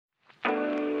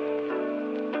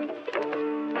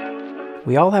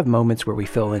We all have moments where we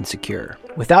feel insecure.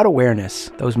 Without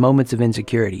awareness, those moments of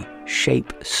insecurity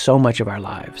shape so much of our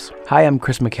lives. Hi, I'm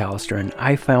Chris McAllister, and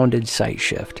I founded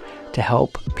SightShift to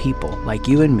help people like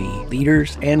you and me,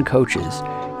 leaders and coaches,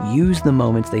 use the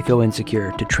moments they feel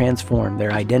insecure to transform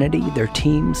their identity, their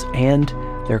teams, and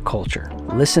their culture.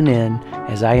 Listen in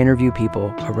as I interview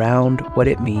people around what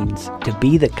it means to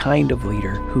be the kind of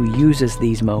leader who uses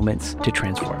these moments to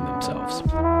transform themselves.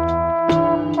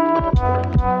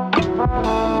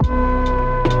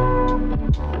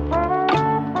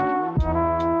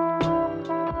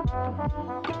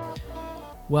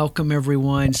 Welcome,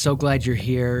 everyone. So glad you're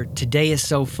here. Today is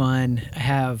so fun.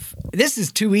 This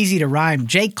is too easy to rhyme.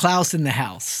 Jake Klaus in the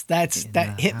house. That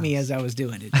hit me as I was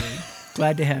doing it, dude.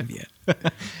 Glad to have you.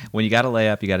 When you got to lay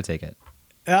up, you got to take it.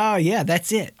 Oh, yeah,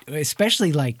 that's it.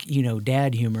 Especially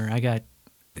dad humor. I got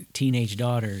teenage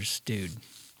daughters, dude.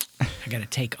 I got to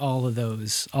take all of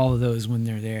those when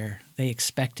they're there. They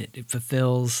expect it. It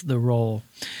fulfills the role.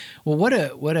 Well, what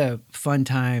a fun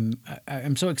time.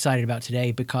 I'm so excited about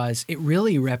today because it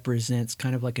really represents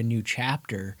kind of like a new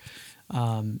chapter.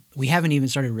 We haven't even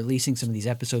started releasing some of these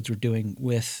episodes we're doing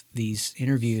with these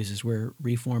interviews as we're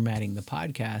reformatting the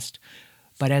podcast.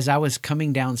 But as I was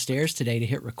coming downstairs today to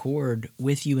hit record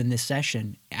with you in this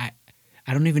session, I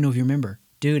don't even know if you remember.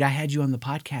 Dude, I had you on the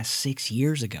podcast 6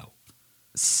 years ago.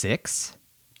 6?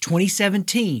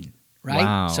 2017, right?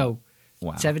 Wow. So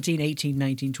wow. 17, 18,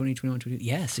 19, 20, 21, 22.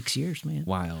 Yeah, 6 years, man.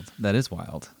 Wild. That is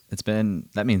wild.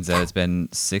 That means that it's been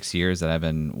 6 years that I've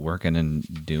been working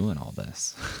and doing all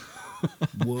this.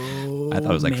 Whoa, I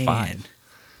thought it was like 5.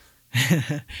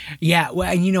 Yeah,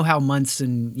 well, and you know how months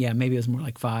and maybe it was more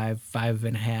like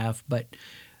 5.5, but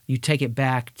you take it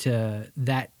back to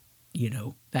that,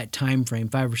 that time frame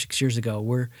 5 or 6 years ago.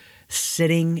 We're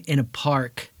sitting in a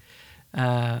park.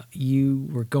 You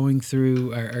were going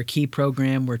through our key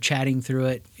program. We're chatting through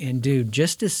it. And dude,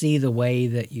 just to see the way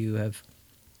that you have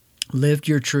lived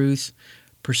your truth,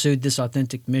 pursued this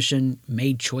authentic mission,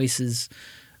 made choices,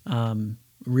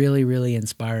 really, really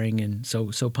inspiring. And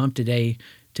so pumped today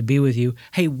to be with you.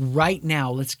 Hey, right now,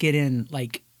 let's get in,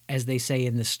 like, as they say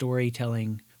in the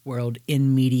storytelling world,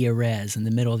 in media res, in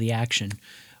the middle of the action.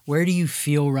 Where do you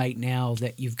feel right now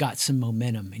that you've got some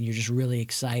momentum and you're just really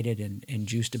excited and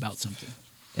juiced about something?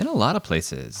 In a lot of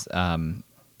places.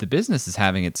 The business is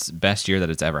having its best year that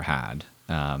it's ever had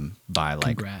by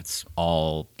Congrats.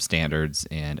 All standards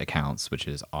and accounts, which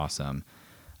is awesome.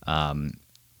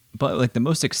 But the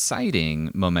most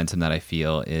exciting momentum that I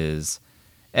feel is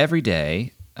every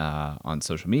day on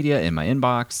social media, in my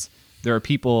inbox, there are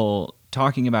people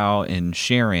talking about and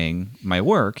sharing my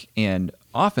work, and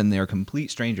often they are complete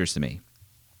strangers to me,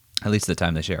 at least the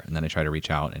time they share. And then I try to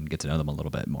reach out and get to know them a little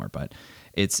bit more. But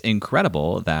it's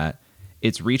incredible that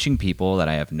it's reaching people that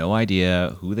I have no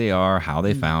idea who they are, how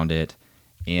they found it,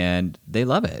 and they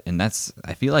love it. And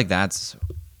I feel like that's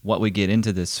what we get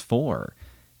into this for.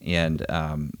 And,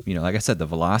 like I said, the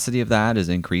velocity of that is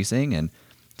increasing. And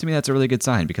to me, that's a really good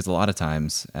sign because a lot of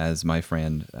times, as my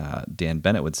friend Dan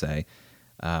Bennett would say,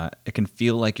 it can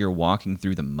feel like you're walking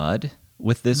through the mud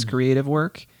with this creative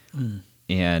work.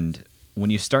 And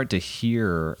when you start to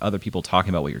hear other people talking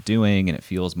about what you're doing and it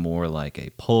feels more like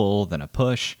a pull than a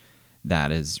push,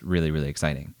 that is really, really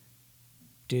exciting.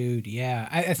 Dude, yeah.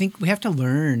 I think we have to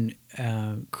learn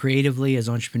creatively as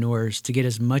entrepreneurs to get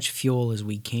as much fuel as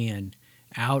we can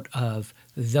out of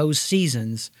those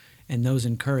seasons and those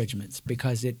encouragements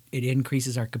because it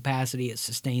increases our capacity, it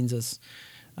sustains us.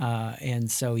 And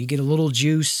so you get a little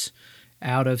juice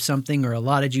out of something or a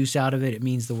lot of juice out of it, it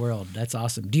means the world. That's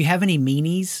awesome. Do you have any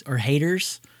meanies or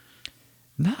haters?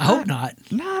 I hope not.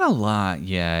 Not a lot.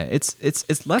 Yeah, it's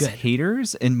less Good.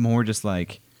 haters and more just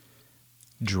like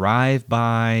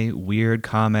drive-by weird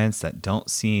comments that don't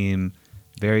seem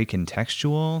very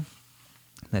contextual.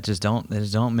 That just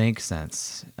don't make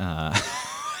sense.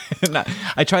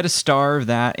 I try to starve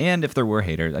that, and if there were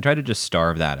haters, I try to just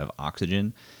starve that of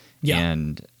oxygen,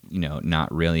 and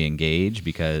not really engage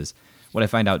because. What I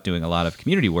find out doing a lot of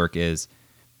community work is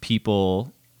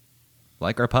people,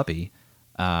 like our puppy,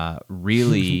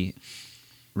 really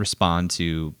respond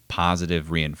to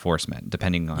positive reinforcement,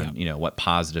 depending on what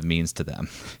positive means to them.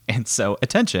 And so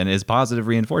attention is positive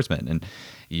reinforcement, and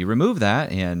you remove that,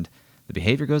 and the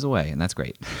behavior goes away, and that's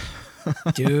great.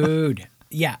 Dude,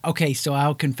 yeah. Okay, so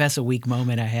I'll confess a weak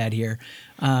moment I had here.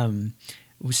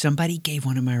 Somebody gave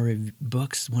one of my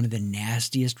books one of the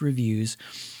nastiest reviews,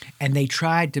 and they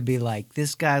tried to be like,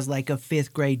 this guy's like a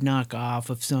 5th grade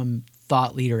knockoff of some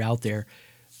thought leader out there.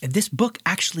 And this book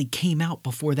actually came out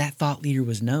before that thought leader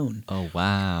was known. Oh,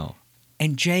 wow.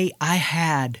 And Jay, I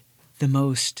had the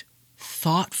most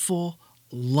thoughtful,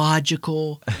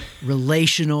 logical,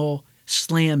 relational,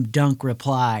 slam dunk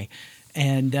reply.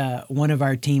 And one of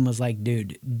our team was like,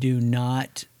 dude, do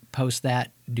not post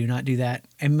that. Do not do that.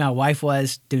 And my wife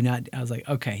was, do not. I was like,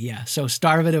 okay, yeah. So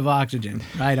starving of oxygen.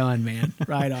 Right on, man.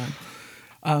 Right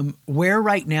on. Where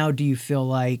right now do you feel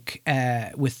like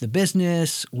with the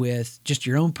business, with just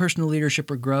your own personal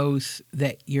leadership or growth,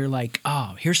 that you're like,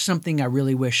 oh, here's something I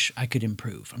really wish I could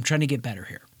improve. I'm trying to get better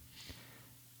here.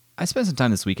 I spent some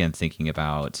time this weekend thinking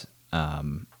about a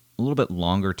little bit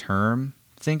longer term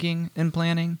thinking and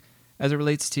planning as it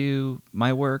relates to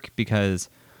my work because,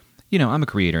 you know, I'm a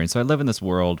creator. And so I live in this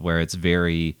world where it's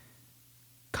very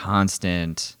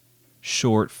constant,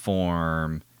 short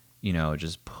form, you know,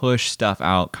 just push stuff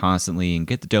out constantly and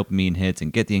get the dopamine hits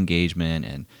and get the engagement.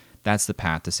 And that's the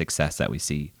path to success that we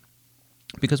see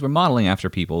because we're modeling after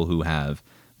people who have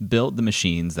built the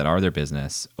machines that are their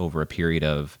business over a period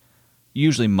of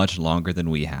usually much longer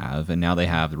than we have. And now they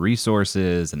have the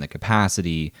resources and the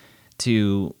capacity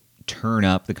to turn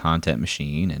up the content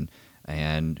machine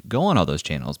and go on all those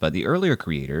channels. But the earlier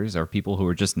creators are people who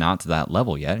are just not to that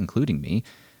level yet, including me,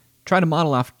 try to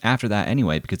model after that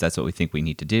anyway, because that's what we think we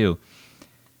need to do.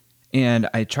 And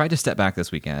I tried to step back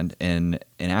this weekend and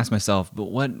ask myself, but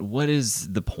what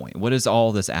is the point? What is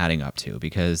all this adding up to?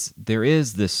 Because there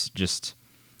is this just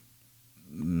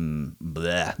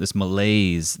this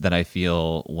malaise that I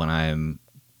feel when I'm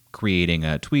creating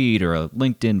a tweet or a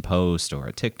LinkedIn post or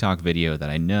a TikTok video that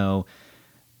I know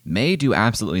may do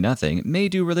absolutely nothing, may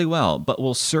do really well, but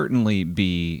will certainly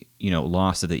be, you know,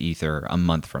 lost to the ether a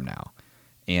month from now.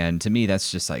 And to me, that's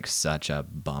just like such a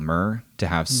bummer to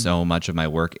have so much of my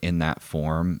work in that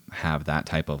form have that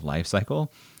type of life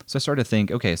cycle. So I started to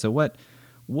think, okay, so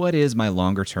what is my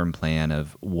longer term plan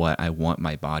of what I want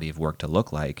my body of work to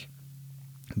look like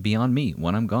beyond me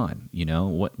when I'm gone? You know,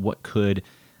 what could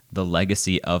the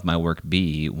legacy of my work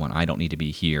be when I don't need to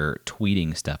be here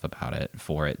tweeting stuff about it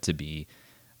for it to be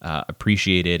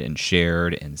appreciated and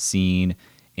shared and seen?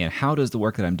 And how does the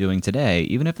work that I'm doing today,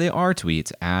 even if they are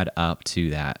tweets, add up to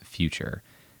that future?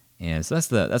 And so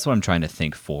that's what I'm trying to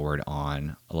think forward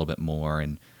on a little bit more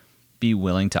and be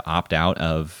willing to opt out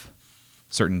of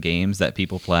certain games that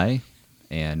people play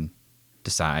and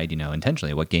decide, you know,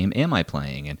 intentionally, what game am I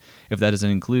playing? And if that doesn't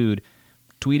include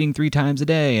tweeting 3 times a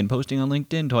day and posting on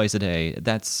LinkedIn twice a day,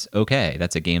 that's okay.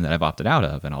 That's a game that I've opted out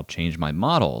of, and I'll change my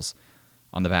models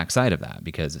on the backside of that.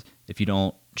 Because if you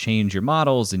don't change your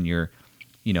models and you're,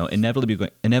 you know,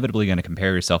 inevitably going to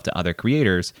compare yourself to other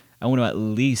creators, I want to at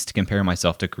least compare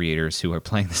myself to creators who are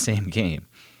playing the same game.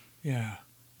 Yeah.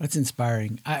 That's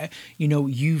inspiring.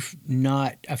 You've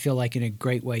not, I feel like in a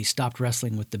great way, stopped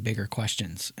wrestling with the bigger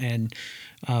questions. And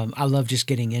I love just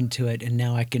getting into it. And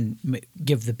now I can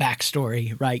give the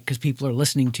backstory, right? Because people are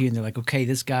listening to you and they're like, okay,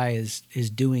 this guy is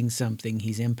doing something.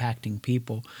 He's impacting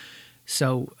people.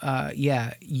 So,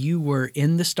 you were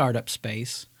in the startup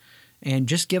space. And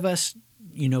just give us,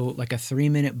 you know, like a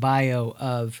 3-minute bio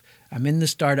of, I'm in the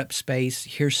startup space.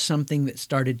 Here's something that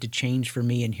started to change for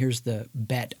me, and here's the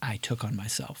bet I took on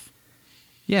myself.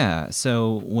 Yeah.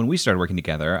 So when we started working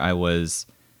together, I was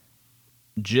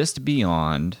just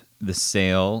beyond the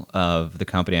sale of the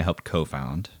company I helped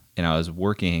co-found, and I was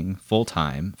working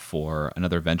full-time for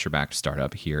another venture-backed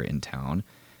startup here in town.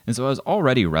 And so I was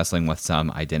already wrestling with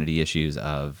some identity issues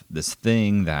of this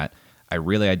thing that I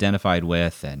really identified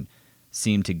with and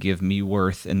seemed to give me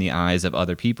worth in the eyes of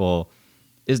other people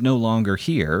is no longer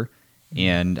here,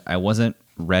 and I wasn't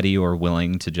ready or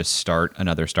willing to just start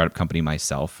another startup company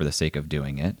myself for the sake of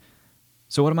doing it.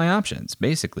 So what are my options?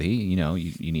 Basically, you know,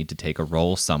 you need to take a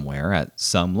role somewhere at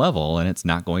some level, and it's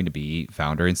not going to be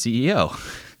founder and CEO.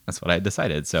 That's what I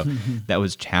decided. So that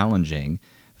was challenging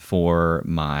for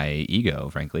my ego,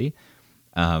 frankly.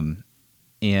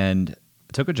 And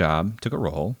took a job, took a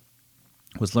role,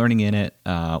 was learning in it,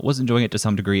 was enjoying it to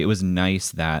some degree. It was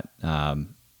nice that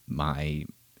my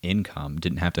income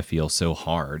didn't have to feel so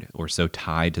hard or so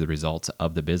tied to the results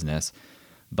of the business.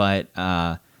 But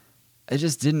I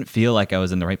just didn't feel like I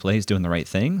was in the right place doing the right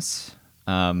things.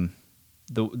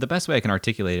 The best way I can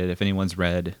articulate it, if anyone's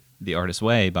read The Artist's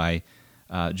Way by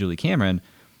Julie Cameron,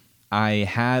 I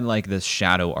had like this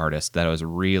shadow artist that I was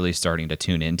really starting to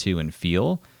tune into and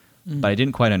feel, but I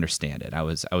didn't quite understand it. I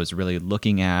was really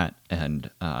looking at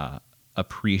and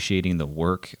appreciating the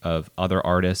work of other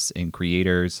artists and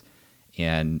creators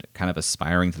and kind of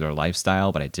aspiring to their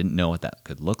lifestyle, but I didn't know what that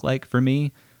could look like for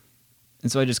me.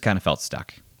 And so I just kind of felt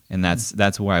stuck. And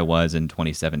that's where I was in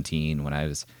 2017 when I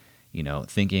was, you know,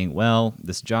 thinking, well,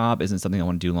 this job isn't something I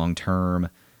want to do long term.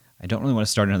 I don't really want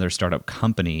to start another startup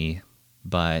company,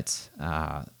 but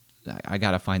I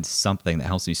got to find something that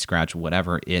helps me scratch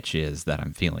whatever itch is that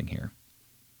I'm feeling here.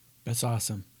 That's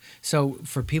awesome. So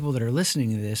for people that are listening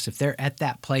to this, if they're at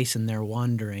that place and they're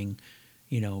wondering,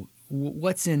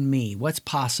 what's in me? What's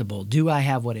possible? Do I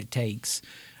have what it takes?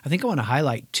 I think I want to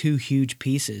highlight two huge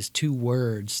pieces, two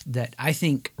words that I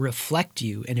think reflect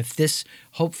you. And if this,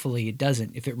 hopefully it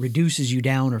doesn't, if it reduces you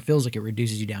down or feels like it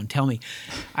reduces you down, tell me.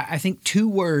 I think two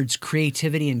words,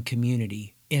 creativity and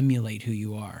community, emulate who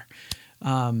you are.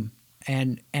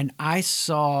 And I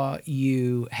saw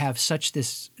you have such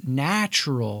this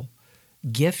natural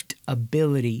gift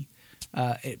ability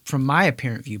from my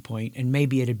apparent viewpoint, and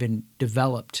maybe it had been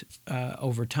developed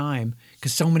over time,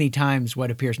 because so many times what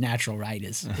appears natural, right,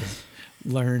 is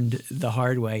learned the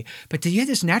hard way. But you have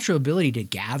this natural ability to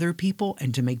gather people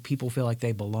and to make people feel like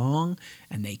they belong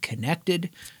and they connected.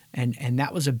 And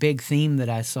that was a big theme that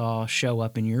I saw show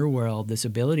up in your world, this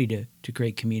ability to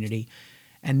create community.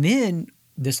 And then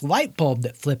this light bulb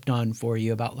that flipped on for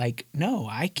you about like, no,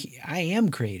 I am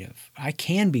creative. I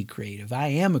can be creative. I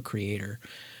am a creator.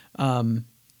 And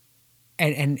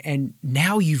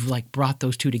now you've like brought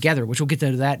those two together, which we'll get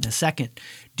to that in a second.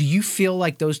 Do you feel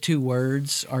like those two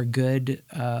words are good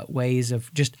ways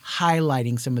of just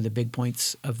highlighting some of the big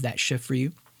points of that shift for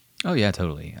you? Oh yeah,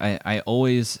 totally. I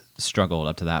always struggled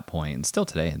up to that point, and still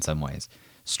today in some ways,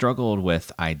 struggled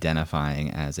with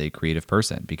identifying as a creative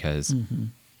person, because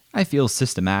I feel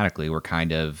systematically we're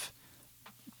kind of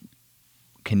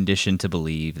conditioned to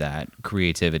believe that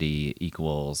creativity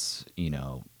equals,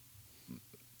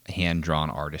 hand-drawn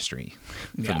artistry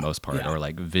for the most part, or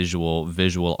like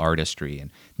visual artistry.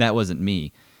 And that wasn't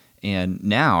me. And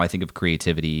now I think of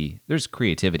creativity, there's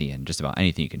creativity in just about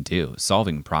anything you can do.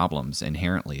 Solving problems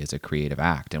inherently is a creative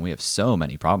act. And we have so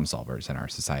many problem solvers in our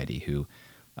society who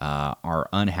are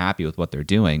unhappy with what they're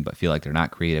doing, but feel like they're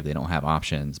not creative. They don't have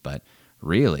options. But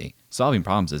really, solving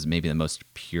problems is maybe the most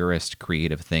purest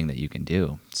creative thing that you can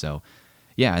do. So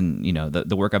yeah, and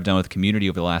the work I've done with community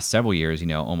over the last several years,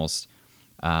 almost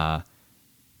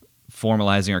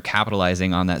formalizing or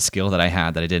capitalizing on that skill that I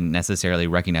had that I didn't necessarily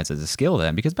recognize as a skill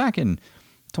then, because back in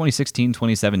 2016,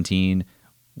 2017,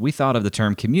 we thought of the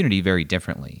term community very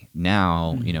differently.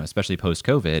 Now, especially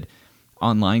post-COVID,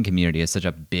 online community is such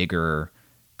a bigger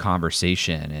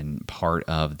conversation and part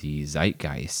of the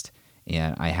zeitgeist.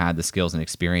 And I had the skills and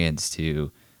experience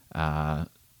to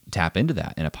tap into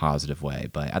that in a positive way.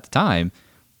 But at the time,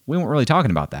 we weren't really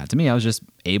talking about that. To me, I was just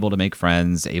able to make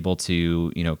friends, able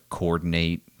to,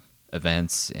 coordinate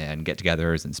events and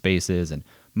get-togethers and spaces. And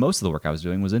most of the work I was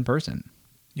doing was in person.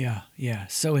 Yeah.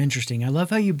 So interesting. I love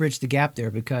how you bridged the gap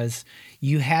there, because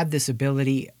you had this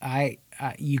ability.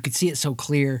 You could see it so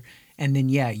clear. And then,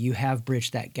 you have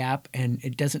bridged that gap, and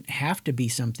it doesn't have to be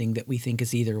something that we think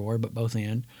is either or, but both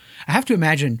and. I have to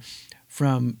imagine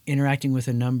from interacting with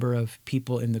a number of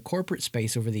people in the corporate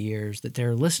space over the years that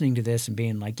they're listening to this and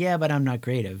being like, yeah, but I'm not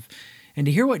creative. And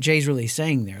to hear what Jay's really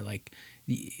saying there, like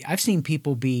I've seen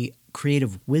people be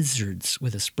creative wizards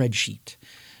with a spreadsheet,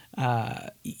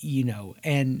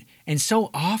 and so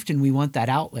often we want that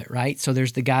outlet, right? So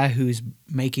there's the guy who's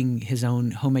making his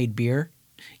own homemade beer,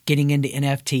 getting into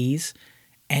NFTs,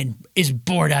 and is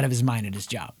bored out of his mind at his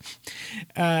job.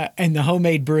 And the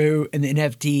homemade brew and the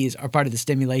NFTs are part of the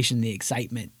stimulation, the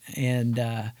excitement. And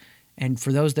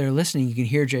for those that are listening, you can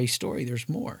hear Jay's story. There's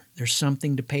more. There's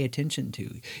something to pay attention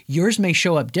to. Yours may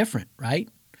show up different, right?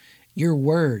 Your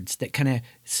words that kind of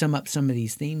sum up some of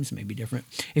these themes may be different.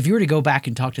 If you were to go back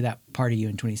and talk to that part of you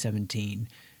in 2017,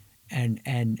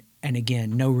 and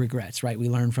again, no regrets, right? We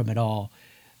learned from it all.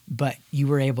 But you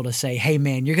were able to say, hey,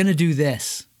 man, you're going to do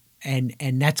this. And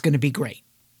that's going to be great,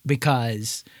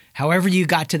 because however you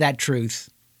got to that truth,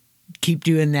 keep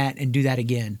doing that and do that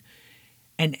again.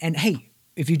 And hey,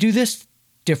 if you do this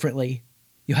differently,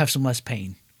 you'll have some less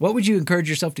pain. What would you encourage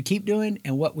yourself to keep doing?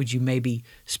 And what would you maybe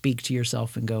speak to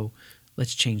yourself and go,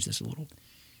 let's change this a little?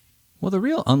 Well, the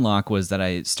real unlock was that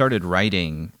I started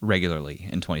writing regularly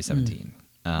in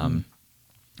 2017.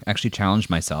 Actually challenged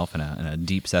myself in a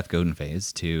deep Seth Godin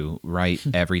phase to write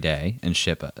every day and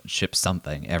ship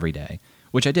something every day,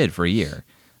 which I did for a year.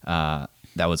 That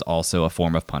was also a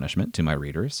form of punishment to my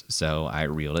readers, so I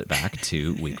reeled it back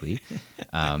to weekly.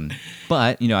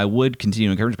 But I would continue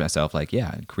to encourage myself, like,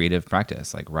 creative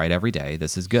practice, like write every day.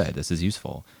 This is good. This is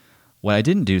useful. What I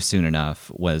didn't do soon enough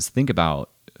was think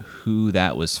about who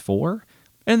that was for.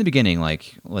 And in the beginning,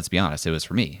 like, let's be honest, it was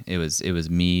for me. It was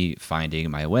me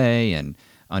finding my way and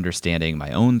understanding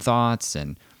my own thoughts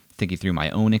and thinking through my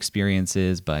own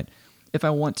experiences. But if I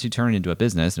want to turn it into a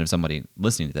business, and if somebody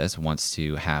listening to this wants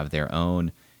to have their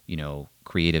own,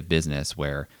 creative business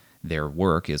where their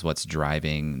work is what's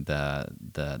driving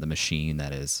the machine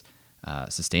that is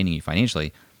sustaining you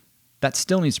financially, that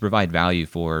still needs to provide value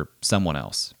for someone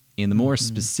else. And the more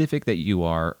specific that you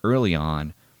are early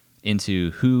on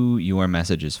into who your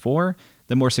message is for,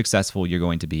 the more successful you're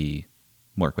going to be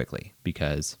more quickly,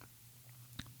 because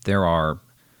there are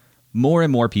more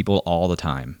and more people all the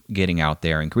time getting out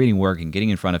there and creating work and getting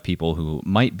in front of people who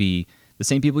might be the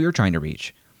same people you're trying to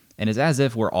reach. And it's as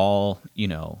if we're all,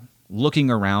 looking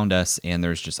around us and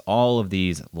there's just all of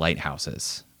these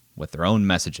lighthouses with their own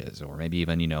messages, or maybe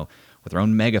even, with their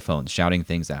own megaphones shouting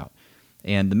things out.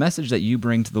 And the message that you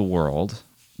bring to the world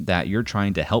that you're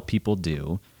trying to help people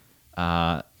do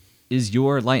is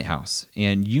your lighthouse.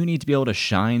 And you need to be able to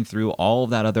shine through all of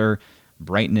that other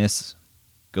brightness,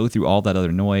 go through all that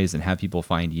other noise, and have people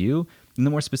find you. And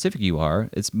the more specific you are,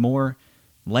 it's more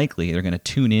likely they're going to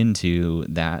tune into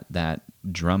that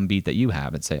drum beat that you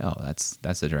have and say, oh,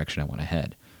 that's the direction I want to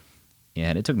head.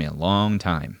 And it took me a long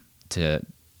time to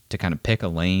kind of pick a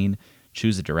lane,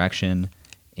 choose a direction,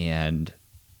 and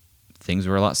things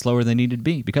were a lot slower than they needed to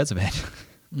be because of it.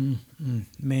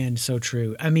 Man, so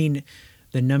true. I mean,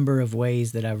 the number of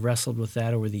ways that I've wrestled with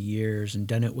that over the years and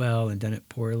done it well and done it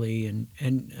poorly, and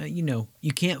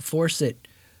you can't force it,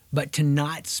 but to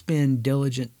not spend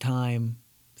diligent time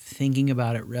thinking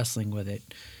about it, wrestling with it,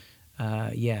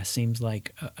 seems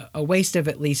like a waste of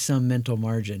at least some mental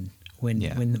margin when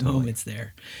the moment's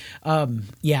there.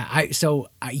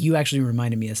 You actually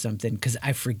reminded me of something, because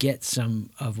I forget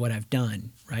some of what I've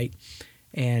done, right?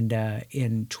 And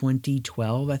in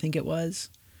 2012, I think it was.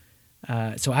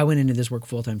 So I went into this work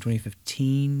full-time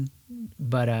 2015,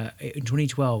 but in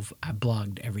 2012, I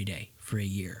blogged every day for a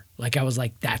year. Like, I was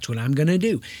like, that's what I'm going to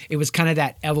do. It was kind of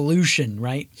that evolution,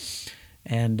 right?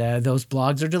 And those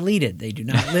blogs are deleted. They do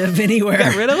not live anywhere.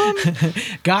 Got rid of them?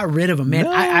 Got rid of them, man.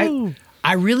 No.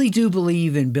 I really do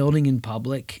believe in building in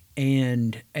public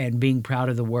and being proud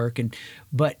of the work.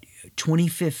 But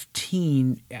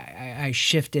 2015, I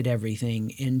shifted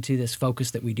everything into this focus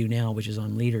that we do now, which is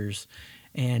on leaders.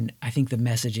 And I think the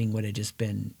messaging would have just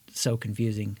been so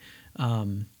confusing.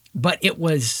 But it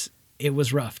was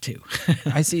rough too.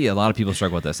 I see a lot of people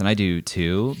struggle with this, and I do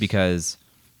too, because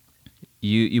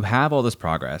you have all this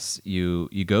progress. You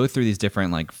go through these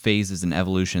different like phases and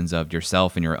evolutions of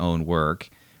yourself and your own work,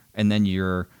 and then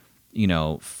you're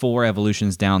 4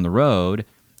 evolutions down the road,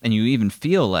 and you even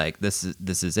feel like this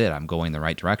is it. I'm going the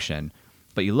right direction.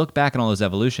 But you look back on all those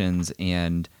evolutions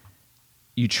and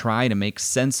you try to make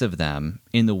sense of them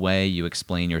in the way you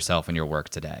explain yourself and your work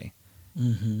today.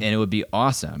 Mm-hmm. And it would be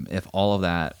awesome if all of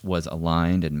that was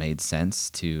aligned and made sense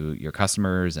to your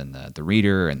customers and the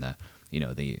reader and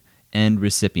the end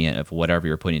recipient of whatever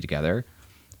you're putting together.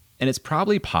 And it's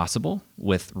probably possible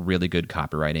with really good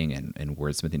copywriting and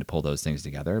wordsmithing to pull those things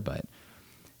together, but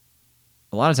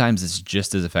a lot of times it's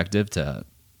just as effective to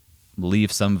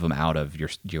leave some of them out of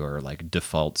your like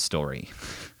default story.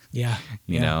 Yeah.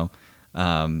 you know,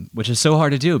 which is so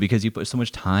hard to do because you put so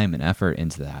much time and effort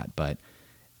into that, but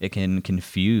it can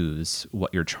confuse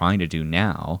what you're trying to do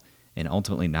now and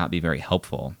ultimately not be very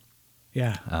helpful.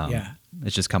 Yeah.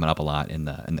 It's just coming up a lot in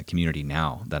the community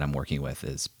now that I'm working with,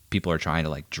 is people are trying to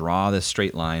like draw this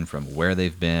straight line from where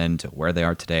they've been to where they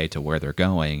are today to where they're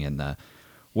going, and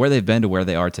where they've been to where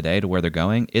they are today to where they're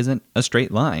going isn't a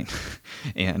straight line.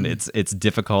 And it's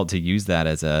difficult to use that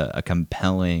as a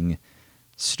compelling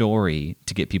story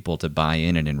to get people to buy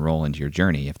in and enroll into your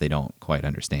journey if they don't quite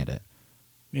understand it.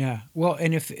 Yeah. Well,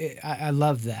 and I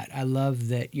love that. I love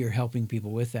that you're helping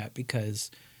people with that,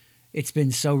 because it's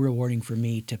been so rewarding for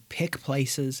me to pick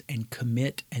places and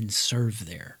commit and serve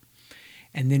there.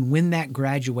 And then when that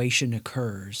graduation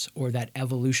occurs or that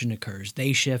evolution occurs,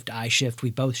 they shift, I shift, we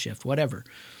both shift, whatever.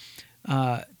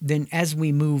 Then as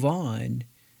we move on,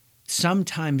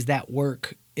 sometimes that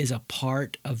work is a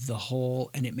part of the whole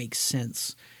and it makes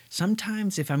sense.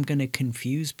 Sometimes if I'm going to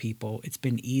confuse people, it's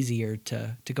been easier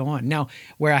to go on. Now,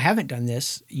 where I haven't done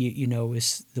this,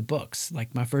 is the books.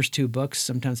 Like my first 2 books,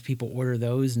 sometimes people order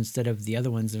those instead of the other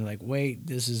ones. They're like, wait,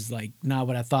 this is like not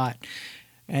what I thought.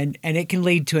 And it can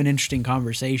lead to an interesting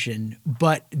conversation.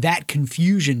 But that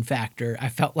confusion factor, I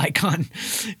felt like on,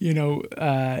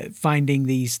 finding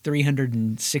these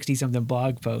 360-something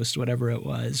blog posts, whatever it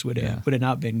was, would have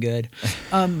not been good.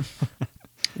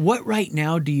 What right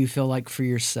now do you feel like for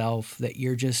yourself that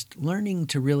you're just learning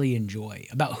to really enjoy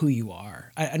about who you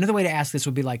are? Another way to ask this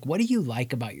would be like, what do you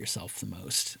like about yourself the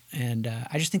most? And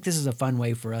I just think this is a fun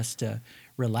way for us to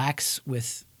relax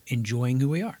with enjoying who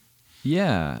we are.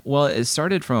 Yeah. Well, it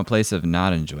started from a place of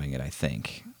not enjoying it, I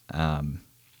think.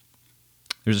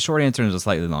 There's a short answer and there's a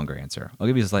slightly longer answer. I'll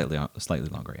give you a slightly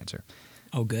longer answer.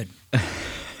 Oh, good.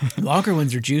 Longer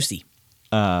ones are juicy.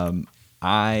 In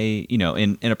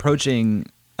approaching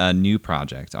a new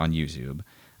project on YouTube,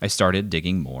 I started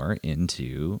digging more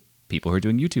into people who are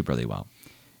doing YouTube really well.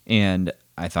 And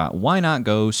I thought, why not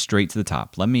go straight to the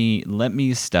top? Let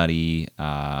me study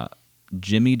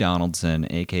Jimmy Donaldson,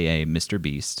 aka Mr.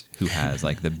 Beast, who has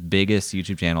like the biggest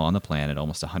YouTube channel on the planet,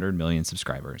 almost 100 million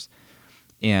subscribers.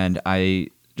 And I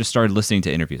just started listening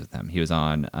to interviews with him. He was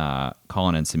on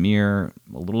Colin and Samir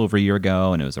a little over a year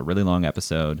ago, and it was a really long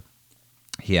episode.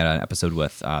 He had an episode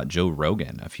with Joe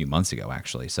Rogan a few months ago,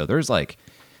 actually. So there's like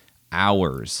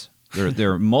hours.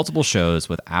 There are multiple shows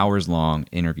with hours-long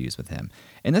interviews with him.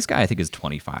 And this guy, I think, is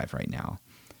 25 right now.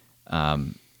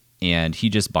 And he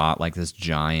just bought like this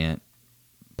giant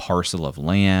parcel of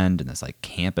land and this like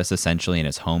campus essentially in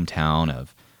his hometown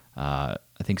of, I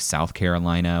think, South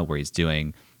Carolina, where he's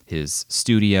doing his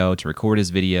studio to record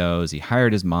his videos. He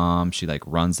hired his mom. She like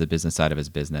runs the business side of his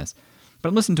business. But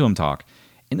I'm listening to him talk.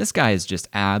 And this guy is just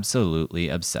absolutely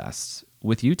obsessed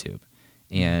with YouTube.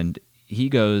 And he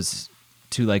goes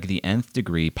to like the nth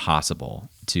degree possible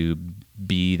to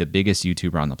be the biggest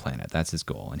YouTuber on the planet. That's his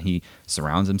goal. And he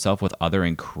surrounds himself with other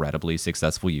incredibly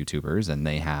successful YouTubers, and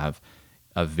they have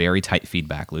a very tight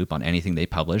feedback loop on anything they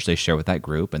publish. They share with that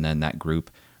group, and then that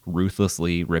group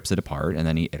ruthlessly rips it apart, and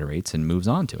then he iterates and moves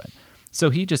on to it. So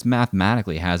he just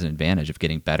mathematically has an advantage of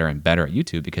getting better and better at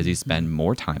YouTube because he's spent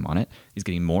more time on it. He's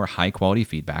getting more high quality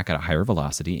feedback at a higher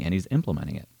velocity, and he's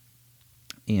implementing it.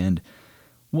 And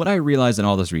what I realized in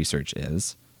all this research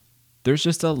is there's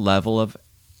just a level of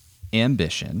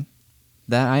ambition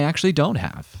that I actually don't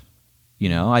have. You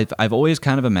know, I've always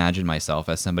kind of imagined myself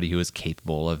as somebody who is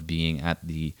capable of being at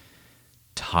the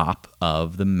top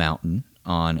of the mountain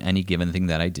on any given thing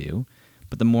that I do.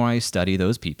 But the more I study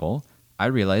those people, I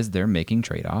realize they're making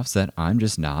trade-offs that I'm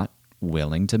just not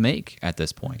willing to make at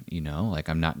this point. You know, like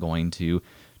I'm not going to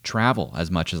travel as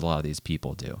much as a lot of these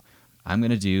people do. I'm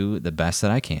going to do the best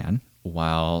that I can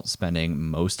while spending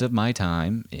most of my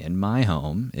time in my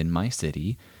home, in my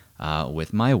city,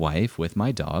 with my wife, with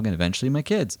my dog, and eventually my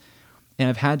kids. And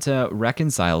I've had to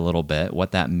reconcile a little bit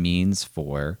what that means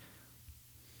for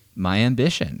my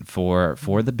ambition, for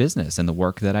the business and the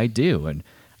work that I do. And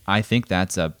I think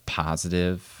that's a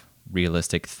positive,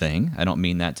 realistic thing. I don't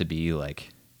mean that to be like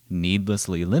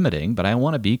needlessly limiting, but I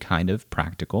want to be kind of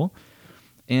practical.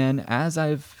 And as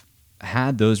I've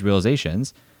had those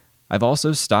realizations, I've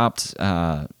also stopped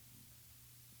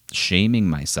shaming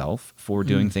myself for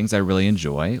doing things I really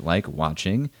enjoy, like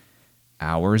watching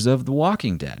hours of The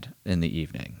Walking Dead in the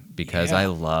evening, because I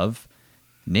love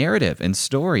narrative and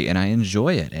story and I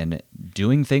enjoy it. And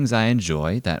doing things I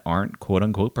enjoy that aren't quote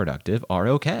unquote productive are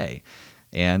okay.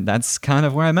 And that's kind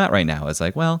of where I'm at right now. It's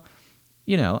like, well,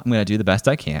 you know, I'm going to do the best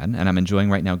I can. And I'm enjoying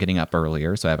right now getting up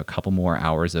earlier. So I have a couple more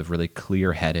hours of really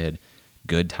clear-headed,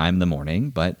 good time in the morning.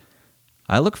 But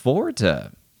I look forward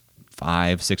to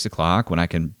 5, 6 o'clock when I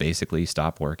can basically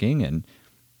stop working and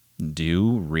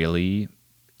do really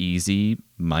easy,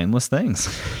 mindless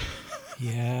things.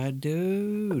 Yeah,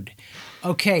 dude.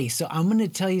 Okay, so I'm going to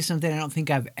tell you something I don't think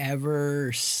I've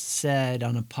ever said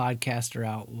on a podcast or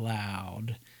out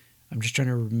loud. I'm just trying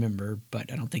to remember,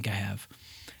 but I don't think I have.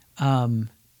 I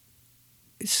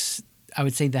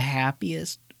would say the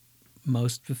happiest,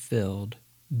 most fulfilled,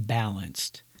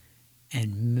 balanced,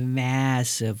 and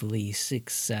massively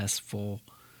successful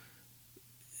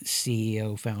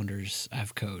CEO founders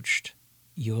I've coached,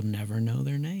 you'll never know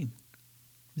their name.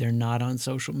 They're not on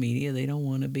social media. They don't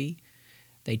want to be.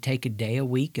 They take a day a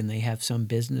week and they have some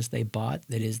business they bought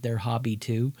that is their hobby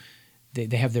too.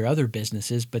 They have their other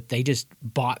businesses, but they just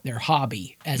bought their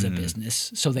hobby as a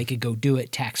business so they could go do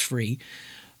it tax-free.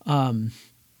 And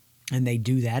they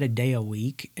do that a day a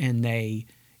week, and they've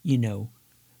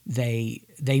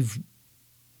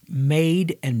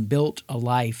made and built a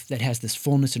life that has this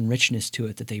fullness and richness to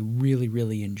it that they really,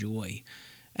 really enjoy.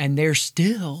 And they're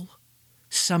still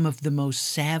some of the most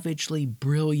savagely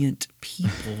brilliant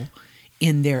people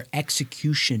in their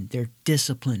execution, their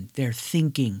discipline, their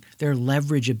thinking, their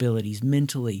leverage abilities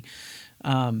mentally.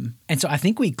 And so I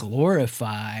think we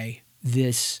glorify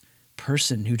this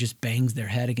person who just bangs their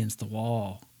head against the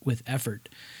wall with effort.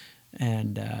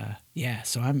 And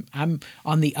so I'm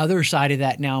on the other side of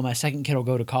that now. My second kid will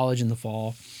go to college in the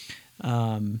fall,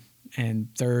 and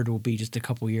third will be just a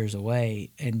couple years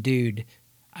away. And dude,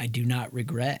 I do not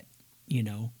regret,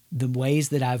 the ways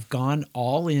that I've gone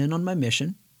all in on my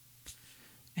mission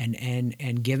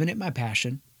and given it my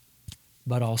passion,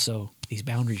 but also these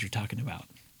boundaries you're talking about.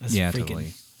 That's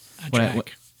totally.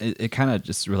 Track. It kind of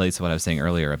just relates to what I was saying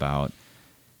earlier about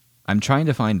I'm trying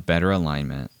to find better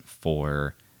alignment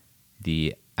for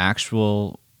the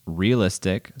actual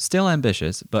realistic, still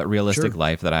ambitious, but realistic Sure.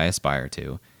 life that I aspire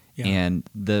to, Yeah. and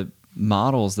the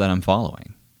models that I'm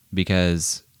following.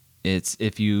 Because it's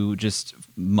if you just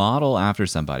model after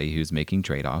somebody who's making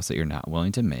trade-offs that you're not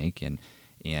willing to make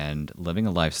and living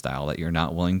a lifestyle that you're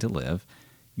not willing to live,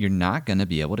 you're not going to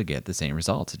be able to get the same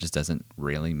results. It just doesn't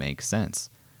really make sense.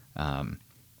 Of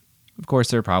course,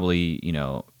 there are probably,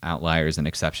 outliers and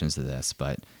exceptions to this,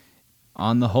 but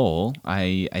on the whole,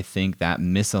 I think that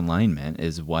misalignment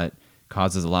is what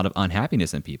causes a lot of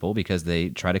unhappiness in people because they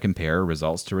try to compare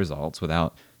results to results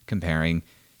without comparing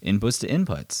inputs to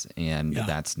inputs, and Yeah.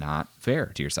 that's not fair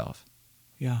to yourself.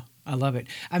 Yeah, I love it.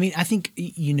 I mean, I think,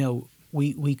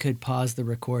 we could pause the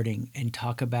recording and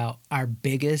talk about our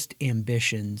biggest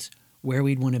ambitions, where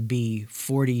we'd want to be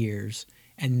 40 years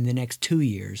and in the next 2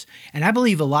 years. And I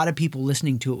believe a lot of people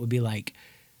listening to it would be like,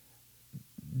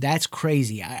 that's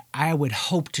crazy. I would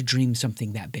hope to dream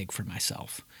something that big for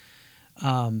myself.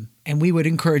 And we would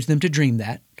encourage them to dream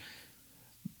that.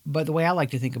 But the way I like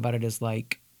to think about it is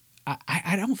like,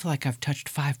 I don't feel like I've touched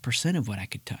 5% of what I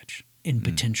could touch in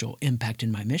potential impact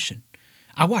in my mission.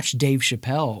 I watched Dave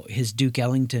Chappelle, his Duke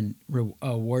Ellington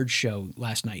award show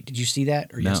last night. Did you see that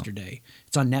or No. yesterday?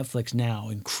 It's on Netflix now.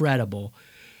 Incredible,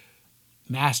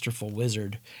 masterful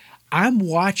wizard. I'm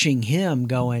watching him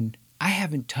going, I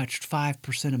haven't touched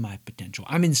 5% of my potential.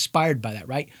 I'm inspired by that,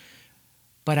 right?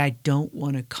 But I don't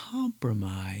want to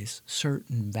compromise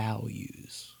certain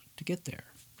values to get there.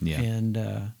 Yeah. And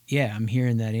I'm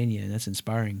hearing that in you, and that's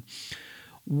inspiring.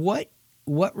 What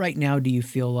right now do you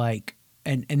feel like,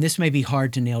 and this may be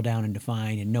hard to nail down and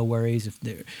define, and no worries if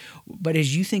there, but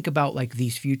as you think about like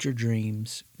these future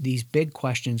dreams, these big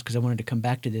questions, because I wanted to come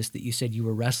back to this that you said you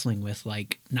were wrestling with,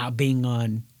 like not being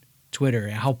on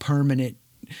Twitter, how permanent,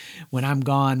 when I'm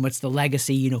gone, what's the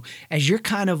legacy, as you're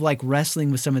kind of like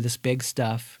wrestling with some of this big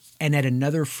stuff and at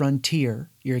another frontier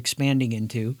you're expanding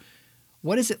into,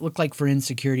 what does it look like for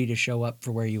insecurity to show up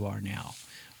for where you are now?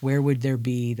 Where would there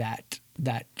be that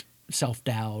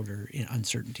self-doubt or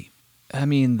uncertainty? I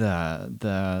mean,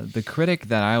 the critic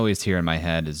that I always hear in my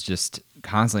head is just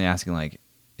constantly asking, like,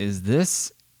 is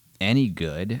this any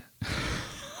good?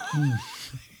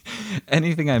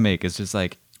 Anything I make is just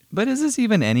like, but is this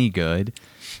even any good?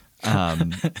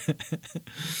 And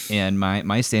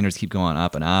my standards keep going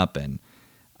up and up, and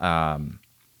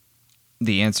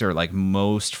the answer, like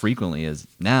most frequently, is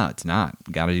no, it's not.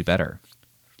 Got to do better.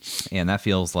 And that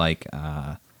feels like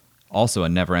also a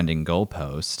never-ending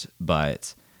goalpost.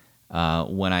 But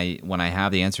when I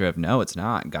have the answer of no, it's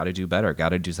not. Got to do better. Got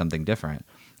to do something different,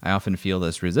 I often feel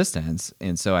this resistance.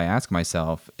 And so I ask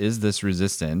myself, is this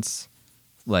resistance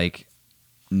like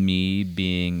me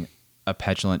being a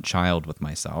petulant child with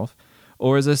myself,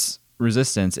 or is this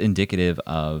resistance indicative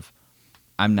of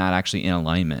I'm not actually in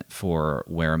alignment for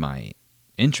where my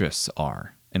interests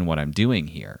are and what I'm doing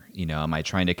here? Am I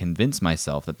trying to convince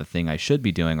myself that the thing I should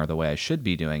be doing or the way I should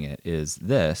be doing it is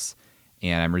this,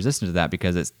 and I'm resistant to that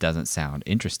because it doesn't sound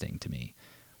interesting to me?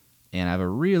 And I have a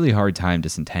really hard time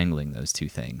disentangling those two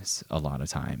things a lot of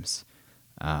times,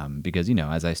 because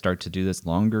as I start to do this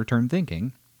longer term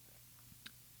thinking,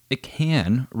 it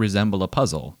can resemble a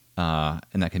puzzle,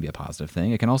 and that can be a positive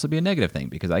thing. It can also be a negative thing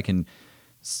because I can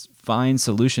find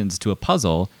solutions to a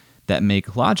puzzle that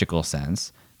make logical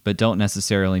sense, but don't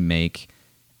necessarily make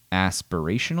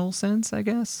aspirational sense, I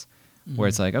guess. Mm-hmm. Where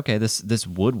it's like, okay, this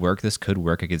would work, this could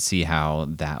work. I could see how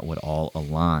that would all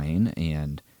align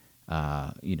and,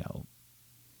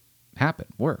 happen,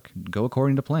 work, go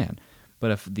according to plan.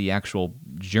 But if the actual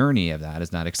journey of that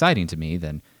is not exciting to me,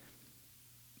 then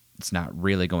it's not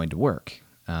really going to work.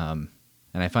 And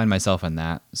I find myself in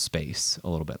that space a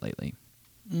little bit lately.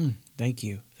 Thank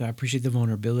you. I appreciate the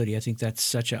vulnerability. I think that's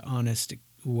such an honest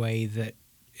way that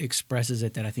expresses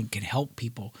it that I think can help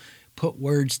people put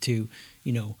words to,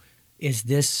 is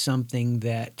this something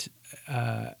that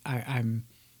I'm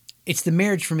 – it's the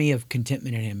marriage for me of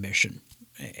contentment and ambition.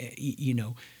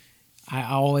 I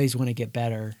always want to get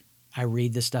better. I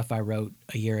read the stuff I wrote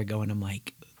a year ago and I'm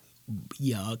like,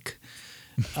 yuck.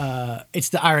 It's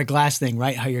the Ira Glass thing,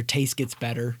 right? How your taste gets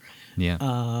better.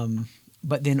 Yeah.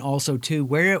 But then also too,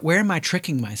 where am I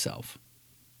tricking myself?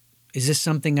 Is this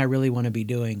something I really want to be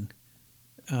doing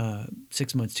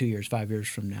 6 months, 2 years, 5 years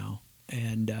from now?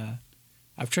 And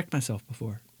I've tricked myself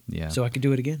before. Yeah. So I could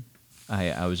do it again.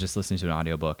 I was just listening to an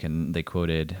audiobook and they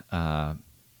quoted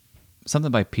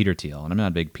something by Peter Thiel. And I'm not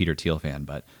a big Peter Thiel fan,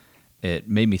 but it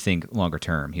made me think longer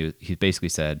term. He basically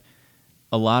said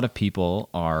a lot of people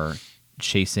are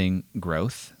chasing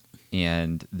growth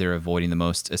and they're avoiding the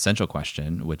most essential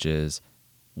question, which is,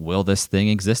 will this thing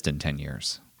exist in 10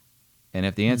 years? And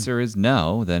if the answer is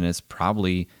no, then it's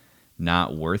probably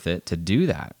not worth it to do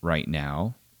that right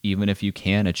now, even if you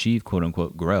can achieve quote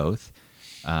unquote growth.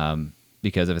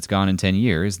 Because if it's gone in 10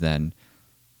 years, then,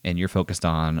 and you're focused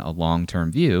on a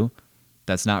long-term view,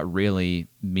 that's not really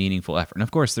meaningful effort. And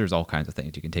of course, there's all kinds of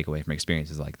things you can take away from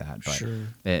experiences like that. But Sure.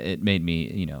 it made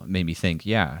me think,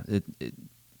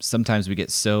 sometimes we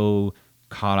get so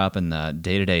caught up in the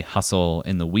day-to-day hustle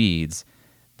in the weeds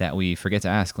that we forget to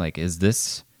ask, like, is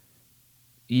this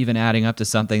even adding up to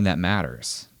something that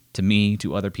matters to me,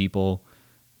 to other people?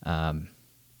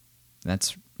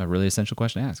 That's a really essential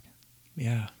question to ask.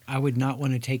 Yeah. I would not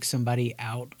want to take somebody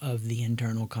out of the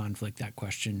internal conflict that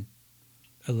question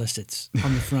elicits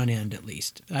on the front end, at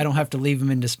least. I don't have to leave them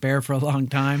in despair for a long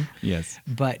time. Yes.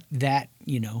 But that,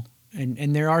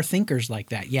 and there are thinkers like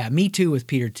that. Yeah, me too with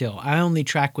Peter Thiel. I only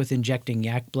track with injecting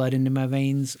yak blood into my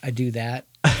veins. I do that.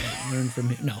 I learn from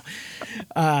him. No.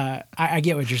 I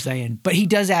get what you're saying. But he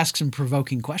does ask some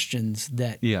provoking questions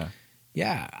that,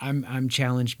 I'm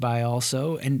challenged by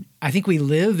also. And I think we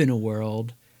live in a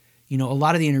world, a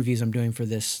lot of the interviews I'm doing for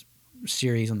this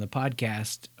series on the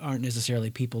podcast aren't necessarily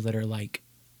people that are like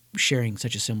sharing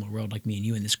such a similar world like me and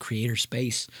you in this creator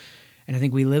space. And I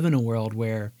think we live in a world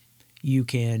where you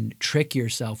can trick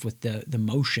yourself with the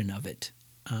motion of it,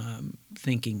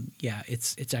 thinking,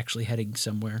 it's actually heading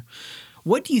somewhere.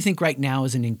 What do you think right now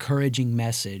is an encouraging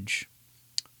message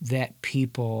that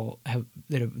people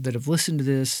that have listened to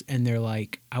this and they're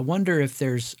like, I wonder if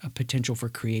there's a potential for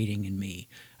creating in me?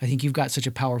 I think you've got such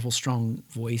a powerful, strong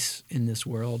voice in this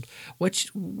world. What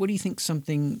do you think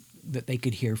something that they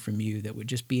could hear from you that would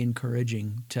just be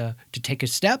encouraging to take a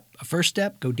first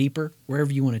step, go deeper,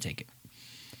 wherever you want to take it?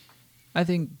 I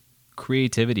think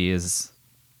creativity is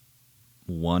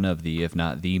one of the, if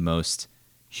not the most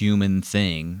human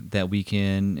thing that we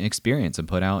can experience and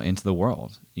put out into the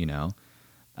world,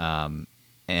 and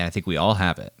I think we all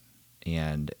have it.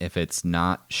 And if it's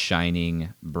not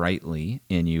shining brightly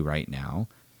in you right now,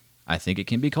 I think it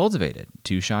can be cultivated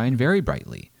to shine very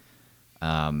brightly.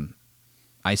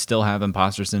 I still have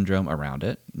imposter syndrome around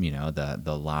it.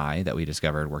 The lie that we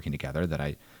discovered working together that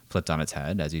I flipped on its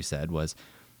head, as you said, was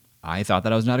I thought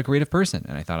that I was not a creative person,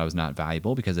 and I thought I was not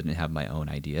valuable because I didn't have my own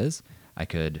ideas. I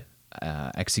could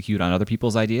execute on other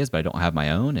people's ideas, but I don't have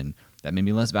my own, and that made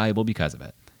me less valuable because of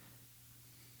it.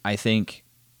 I think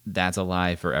that's a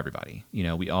lie for everybody.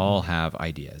 We all have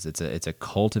ideas. It's a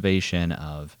cultivation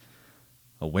of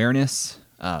awareness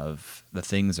of the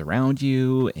things around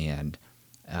you and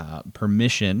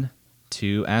permission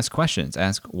to ask questions.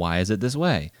 Ask, why is it this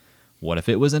way? What if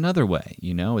it was another way?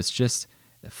 It's just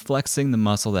flexing the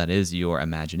muscle that is your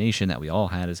imagination that we all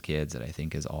had as kids that I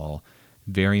think is all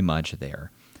very much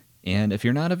there. And if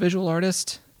you're not a visual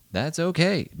artist, that's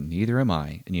okay. Neither am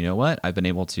I. And you know what? I've been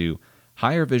able to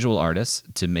hire visual artists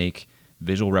to make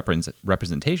visual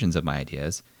representations of my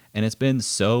ideas, and it's been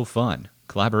so fun.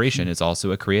 Collaboration is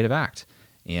also a creative act,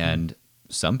 and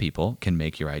some people can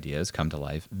make your ideas come to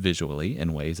life visually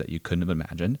in ways that you couldn't have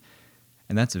imagined,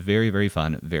 and that's very, very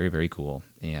fun, very, very cool,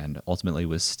 and ultimately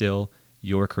was still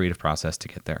your creative process to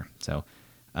get there. So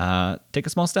take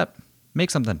a small step, make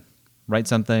something, write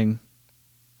something,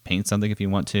 paint something if you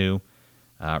want to,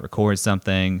 record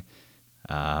something,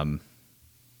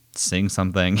 sing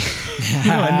something, anything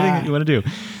that you want to do.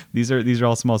 These are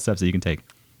all small steps that you can take.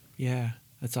 Yeah,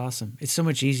 that's awesome. It's so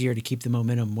much easier to keep the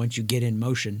momentum once you get in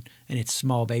motion, and it's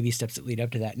small baby steps that lead up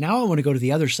to that. Now I want to go to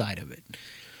the other side of it,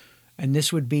 and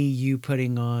this would be you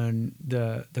putting on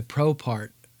the pro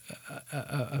part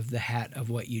of the hat of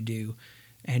what you do,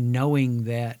 and knowing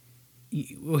that.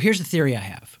 Well, here's the theory I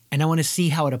have, and I want to see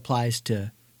how it applies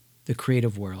to the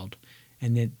creative world,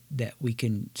 and that we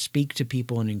can speak to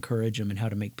people and encourage them and how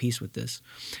to make peace with this.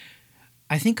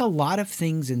 I think a lot of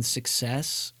things in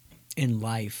success in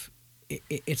life,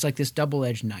 it's like this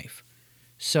double-edged knife.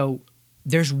 So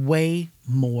there's way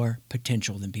more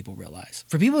potential than people realize.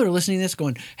 For people that are listening to this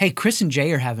going, hey, Chris and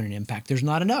Jay are having an impact. There's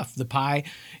not enough. The pie,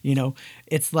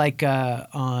 it's like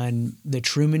on the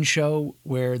Truman Show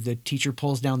where the teacher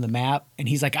pulls down the map and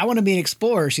he's like, I want to be an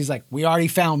explorer. She's like, we already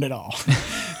found it all,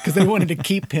 because they wanted to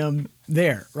keep him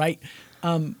there, right?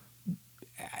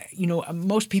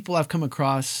 Most people I've come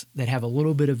across that have a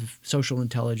little bit of social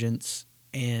intelligence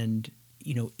and,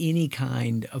 any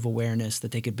kind of awareness that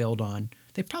they could build on,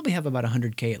 they probably have about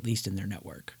 100K at least in their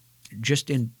network, just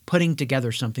in putting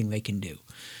together something they can do.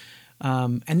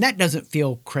 And that doesn't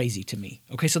feel crazy to me.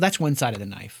 Okay, so that's one side of the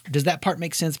knife. Does that part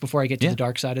make sense before I get to the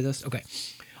dark side of this? Okay.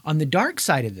 On the dark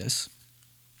side of this,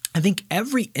 I think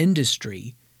every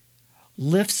industry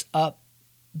lifts up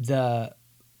the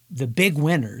big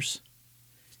winners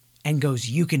and goes,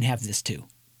 you can have this too.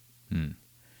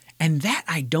 And that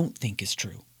I don't think is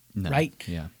true. No. right?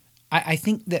 Yeah. I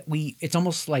think that it's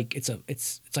almost like it's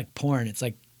like porn. It's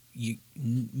like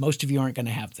most of you aren't going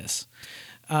to have this.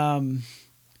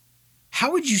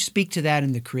 How would you speak to that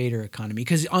in the creator economy?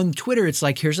 Because on Twitter, it's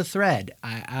like, here's a thread.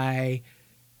 I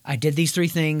did these 3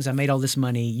 things. I made all this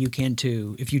money. You can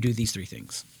too if you do these 3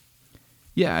 things.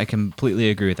 Yeah, I completely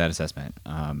agree with that assessment.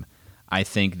 I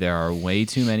think there are way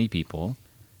too many people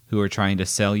who are trying to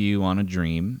sell you on a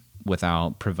dream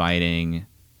without providing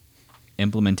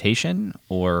implementation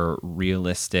or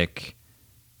realistic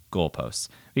goalposts.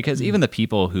 Because even the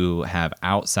people who have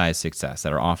outsized success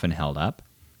that are often held up,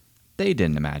 they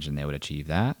didn't imagine they would achieve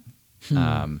that.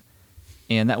 And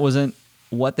that wasn't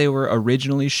what they were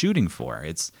originally shooting for.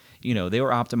 It's, they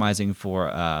were optimizing for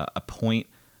a point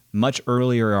much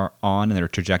earlier on in their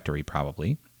trajectory,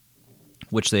 probably,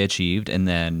 which they achieved and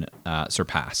then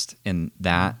surpassed. And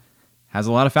that has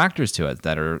a lot of factors to it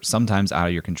that are sometimes out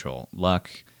of your control.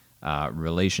 Luck,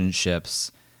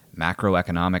 relationships,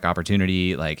 macroeconomic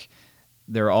opportunity. Like,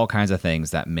 there are all kinds of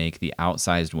things that make the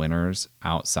outsized winners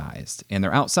outsized. And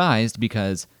they're outsized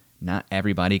because not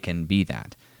everybody can be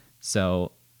that.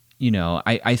 So,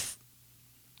 I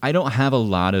don't have a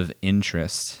lot of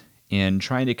interest in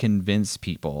trying to convince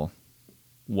people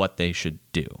what they should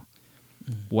do.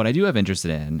 What I do have interest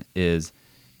in is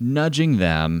nudging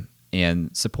them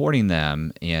and supporting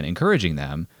them and encouraging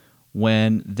them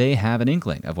when they have an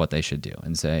inkling of what they should do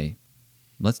and say,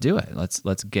 let's do it.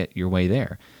 Let's get your way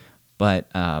there. But,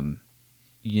 in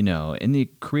the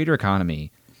creator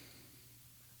economy,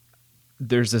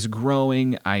 there's this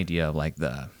growing idea of like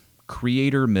the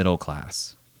creator middle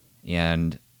class.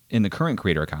 And in the current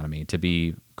creator economy, to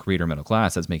be creator middle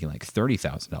class, that's making like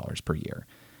 $30,000 per year,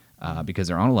 because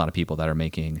there aren't a lot of people that are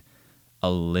making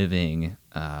a living,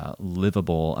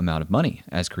 livable amount of money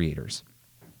as creators.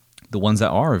 The ones that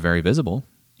are very visible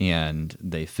and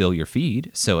they fill your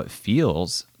feed, so it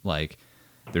feels like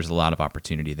there's a lot of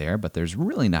opportunity there, but there's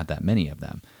really not that many of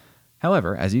them.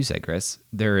 However, as you said, Chris,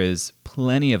 there is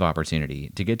plenty of opportunity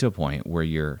to get to a point where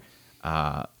you're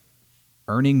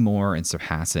earning more and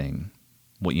surpassing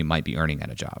what you might be earning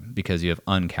at a job because you have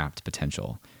uncapped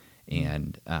potential.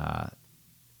 And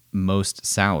most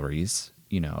salaries,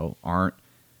 aren't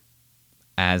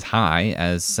as high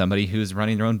as somebody who's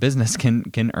running their own business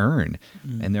can earn.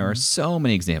 Mm-hmm. And there are so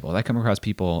many examples. I come across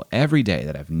people every day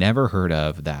that I've never heard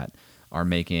of that are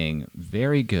making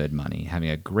very good money, having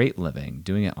a great living,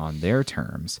 doing it on their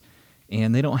terms.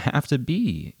 And they don't have to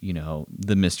be,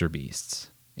 the Mr. Beasts.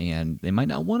 And they might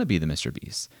not want to be the Mr.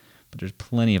 Beasts. But there's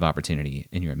plenty of opportunity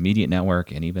in your immediate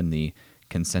network and even the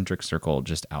concentric circle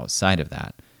just outside of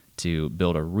that to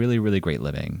build a really, really great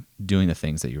living doing the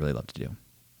things that you really love to do.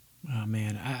 Oh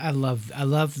man, I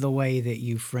love the way that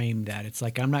you framed that. It's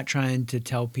like, I'm not trying to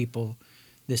tell people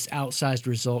this outsized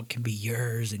result can be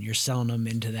yours and you're selling them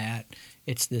into that.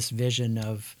 It's this vision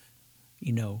of,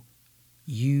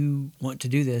 you want to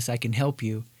do this, I can help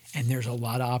you, and there's a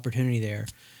lot of opportunity there.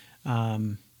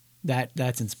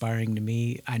 That's inspiring to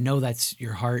me. I know that's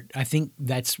your heart. I think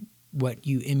that's what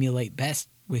you emulate best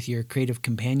with your Creative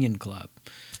Companion Club.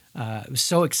 It was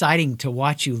so exciting to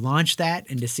watch you launch that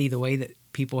and to see the way that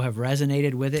people have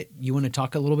resonated with it. You want to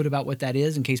talk a little bit about what that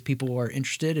is in case people are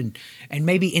interested and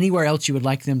maybe anywhere else you would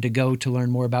like them to go to learn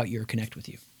more about you or connect with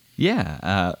you?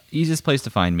 Yeah. Easiest place to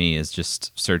find me is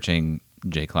just searching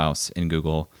Jay Clouse in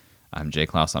Google. I'm Jay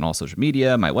Clouse on all social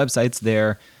media. My website's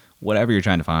there. Whatever you're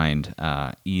trying to find,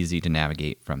 easy to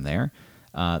navigate from there.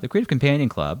 The Creative Companion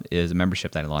Club is a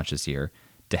membership that I launched this year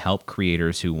to help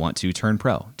creators who want to turn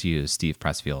pro, to use Steve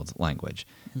Pressfield's language.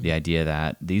 Mm-hmm. The idea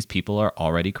that these people are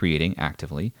already creating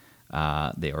actively.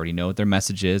 They already know what their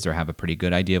message is or have a pretty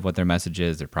good idea of what their message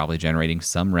is. They're probably generating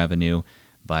some revenue,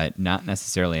 but not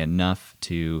necessarily enough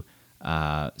to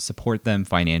support them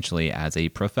financially as a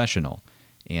professional.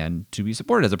 And to be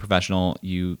supported as a professional,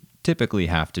 you typically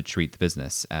have to treat the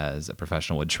business as a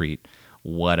professional would treat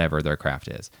whatever their craft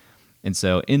is. And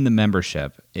so in the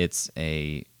membership, it's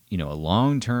a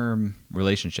long-term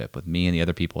relationship with me and the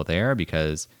other people there,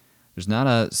 because there's not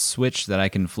a switch that I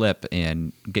can flip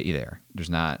and get you there. There's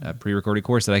not a pre-recorded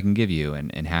course that I can give you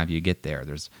and have you get there.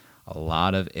 There's a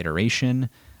lot of iteration,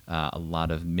 a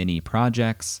lot of mini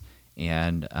projects,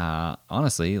 and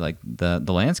honestly, like the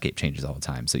landscape changes all the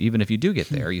time. So even if you do get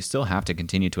there, you still have to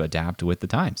continue to adapt with the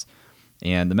times.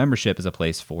 And the membership is a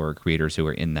place for creators who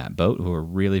are in that boat, who are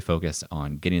really focused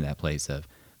on getting to that place of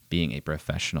being a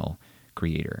professional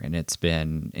creator. And it's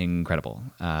been incredible.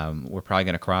 We're probably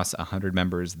going to cross 100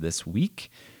 members this week,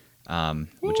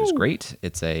 which is great.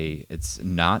 It's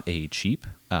not a cheap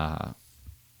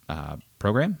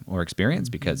program or experience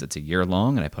because it's a year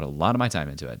long and I put a lot of my time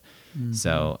into it.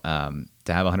 So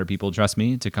to have 100 people trust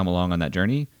me to come along on that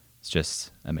journey, it's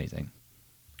just amazing.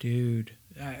 Dude,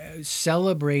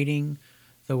 celebrating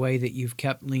the way that you've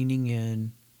kept leaning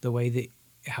in, the way that,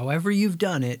 however you've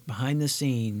done it behind the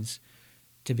scenes,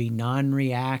 to be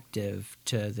non-reactive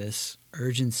to this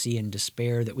urgency and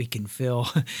despair that we can feel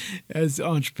as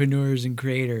entrepreneurs and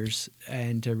creators,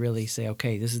 and to really say,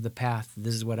 okay, this is the path.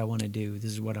 This is what I want to do.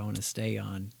 This is what I want to stay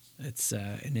on. It's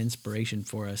an inspiration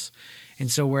for us. And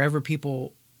so wherever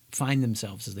people find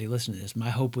themselves as they listen to this,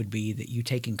 my hope would be that you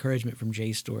take encouragement from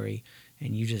Jay's story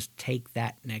and you just take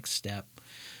that next step.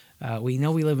 We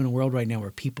know we live in a world right now where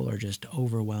people are just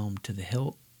overwhelmed to the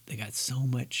hilt. They got so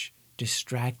much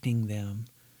distracting them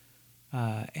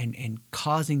and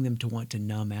causing them to want to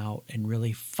numb out and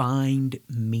really find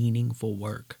meaningful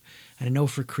work. And I know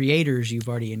for creators, you've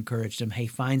already encouraged them, hey,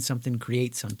 find something,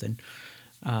 create something.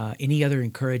 Any other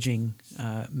encouraging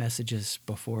messages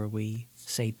before we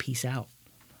say peace out?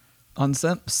 On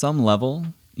some level,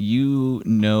 you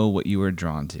know what you are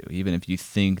drawn to, even if you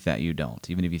think that you don't.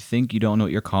 Even if you think you don't know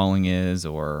what your calling is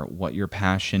or what your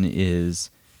passion is,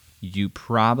 you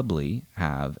probably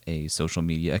have a social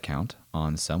media account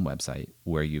on some website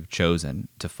where you've chosen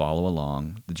to follow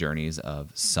along the journeys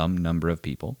of some number of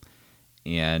people.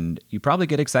 And you probably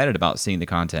get excited about seeing the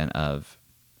content of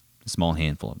a small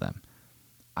handful of them.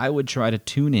 I would try to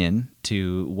tune in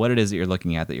to what it is that you're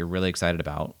looking at that you're really excited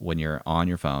about when you're on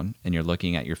your phone and you're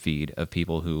looking at your feed of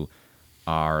people who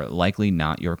are likely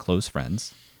not your close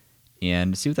friends,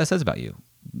 and see what that says about you.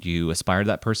 Do you aspire to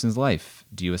that person's life?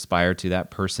 Do you aspire to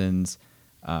that person's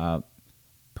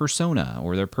persona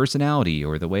or their personality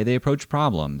or the way they approach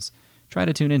problems? Try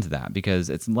to tune into that, because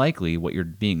it's likely what you're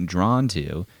being drawn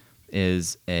to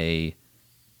is a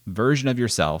version of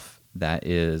yourself that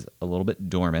is a little bit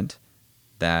dormant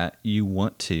that you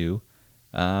want to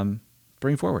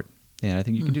bring forward. And I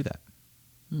think you can do that.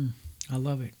 I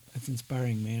love it. That's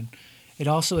inspiring, man. It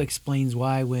also explains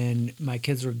why when my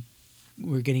kids were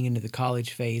getting into the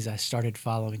college phase, I started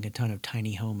following a ton of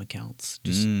tiny home accounts,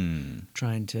 just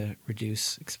trying to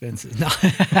reduce expenses. No.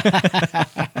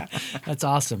 That's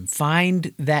awesome.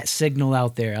 Find that signal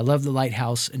out there. I love the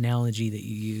lighthouse analogy that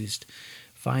you used.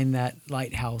 Find that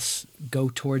lighthouse, go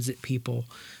towards it, people,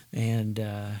 and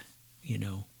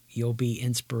you'll be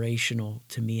inspirational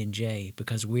to me and Jay,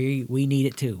 because we need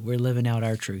it too. We're living out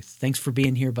our truth. Thanks for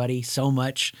being here, buddy, so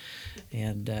much,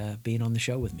 and being on the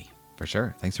show with me. For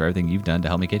sure. Thanks for everything you've done to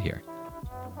help me get here.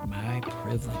 My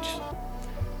privilege.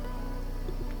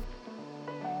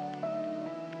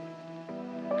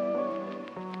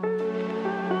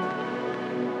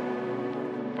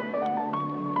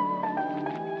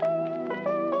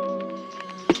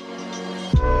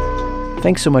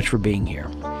 Thanks so much for being here.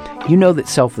 You know that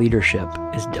self-leadership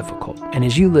is difficult. And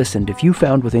as you listened, if you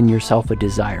found within yourself a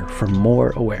desire for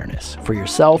more awareness for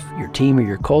yourself, your team, or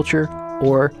your culture,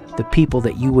 or the people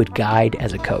that you would guide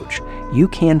as a coach, you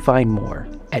can find more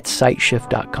at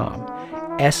sightshift.com,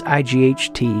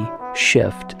 SIGHT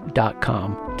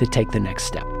shift.com, to take the next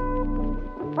step.